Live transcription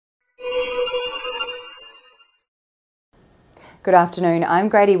Good afternoon, I'm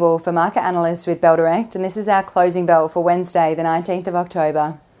Grady Wolfe, a market analyst with Bell Direct, and this is our closing bell for Wednesday, the 19th of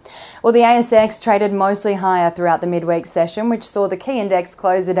October. Well, the ASX traded mostly higher throughout the midweek session, which saw the key index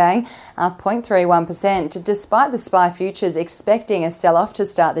close the day up 0.31%, despite the SPI futures expecting a sell-off to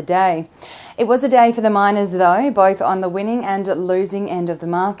start the day. It was a day for the miners, though, both on the winning and losing end of the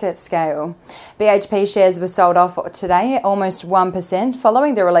market scale. BHP shares were sold off today almost 1%,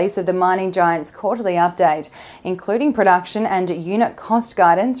 following the release of the mining giant's quarterly update, including production and unit cost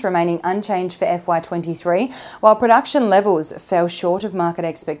guidance remaining unchanged for FY23, while production levels fell short of market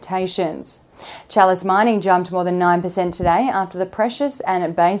expectations. Chalice Mining jumped more than 9% today after the precious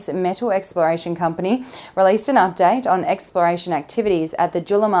and base metal exploration company released an update on exploration activities at the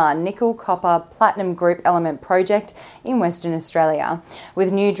Julimar Nickel Copper Platinum Group Element project in Western Australia,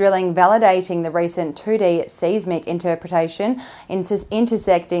 with new drilling validating the recent 2D seismic interpretation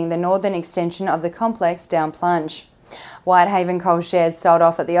intersecting the northern extension of the complex down plunge. Whitehaven Coal shares sold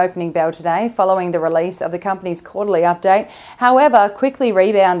off at the opening bell today following the release of the company's quarterly update, however quickly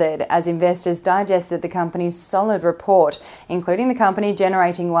rebounded as investors digested the company's solid report, including the company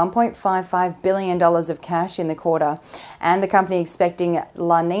generating $1.55 billion of cash in the quarter, and the company expecting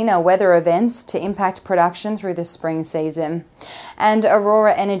La Nina weather events to impact production through the spring season. And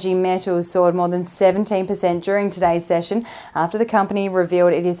Aurora Energy Metals soared more than 17% during today's session after the company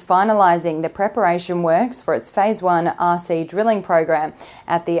revealed it is finalising the preparation works for its Phase 1 RC drilling program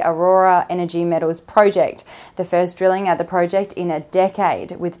at the Aurora Energy Metals project, the first drilling at the project in a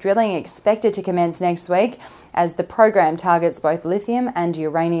decade, with drilling expected to commence next week as the program targets both lithium and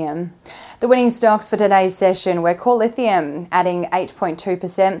uranium. The winning stocks for today's session were Core Lithium adding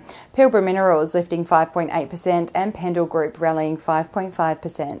 8.2%, Pilbara Minerals lifting 5.8%, and Pendal Group rallying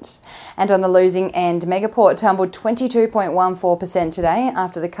 5.5%. And on the losing end, Megaport tumbled 22.14% today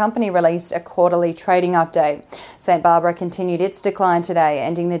after the company released a quarterly trading update. St Barbara continued its decline today,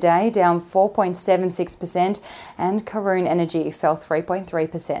 ending the day down 4.76%, and Karoon Energy fell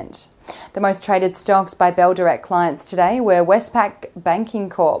 3.3%. The most traded stocks by Bell Direct clients today were Westpac Banking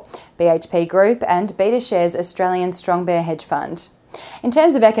Corp, BHP Group, and BetaShares Australian Strong Bear Hedge Fund. In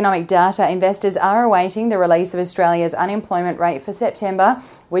terms of economic data, investors are awaiting the release of Australia's unemployment rate for September,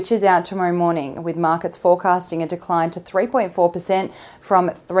 which is out tomorrow morning, with markets forecasting a decline to 3.4% from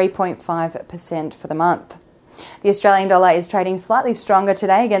 3.5% for the month. The Australian dollar is trading slightly stronger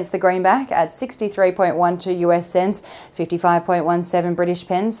today against the greenback at 63.12 US cents, 55.17 British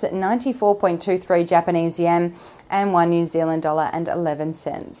pence, 94.23 Japanese yen, and 1 New Zealand dollar and 11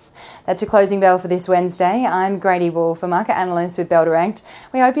 cents. That's your closing bell for this Wednesday. I'm Grady Wolfe, a market analyst with Bell Direct.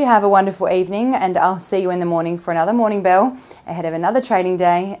 We hope you have a wonderful evening, and I'll see you in the morning for another morning bell ahead of another trading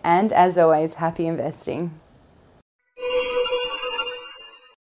day. And as always, happy investing.